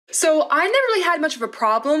So I never really had much of a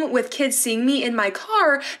problem with kids seeing me in my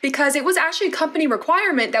car because it was actually a company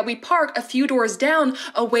requirement that we park a few doors down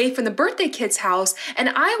away from the birthday kid's house, and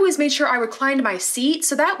I always made sure I reclined my seat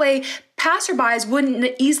so that way passerbys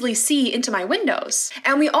wouldn't easily see into my windows.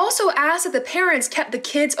 And we also asked that the parents kept the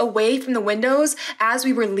kids away from the windows as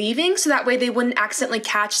we were leaving so that way they wouldn't accidentally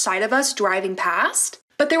catch sight of us driving past.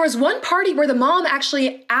 But there was one party where the mom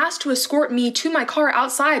actually asked to escort me to my car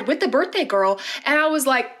outside with the birthday girl, and I was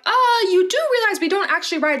like, you do realize we don't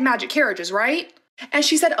actually ride magic carriages, right? And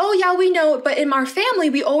she said, oh yeah, we know, but in our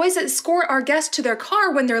family, we always escort our guests to their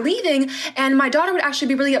car when they're leaving, and my daughter would actually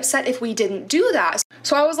be really upset if we didn't do that.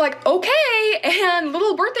 So I was like, okay, and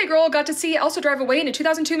little birthday girl got to see Elsa drive away in a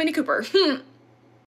 2002 Mini Cooper.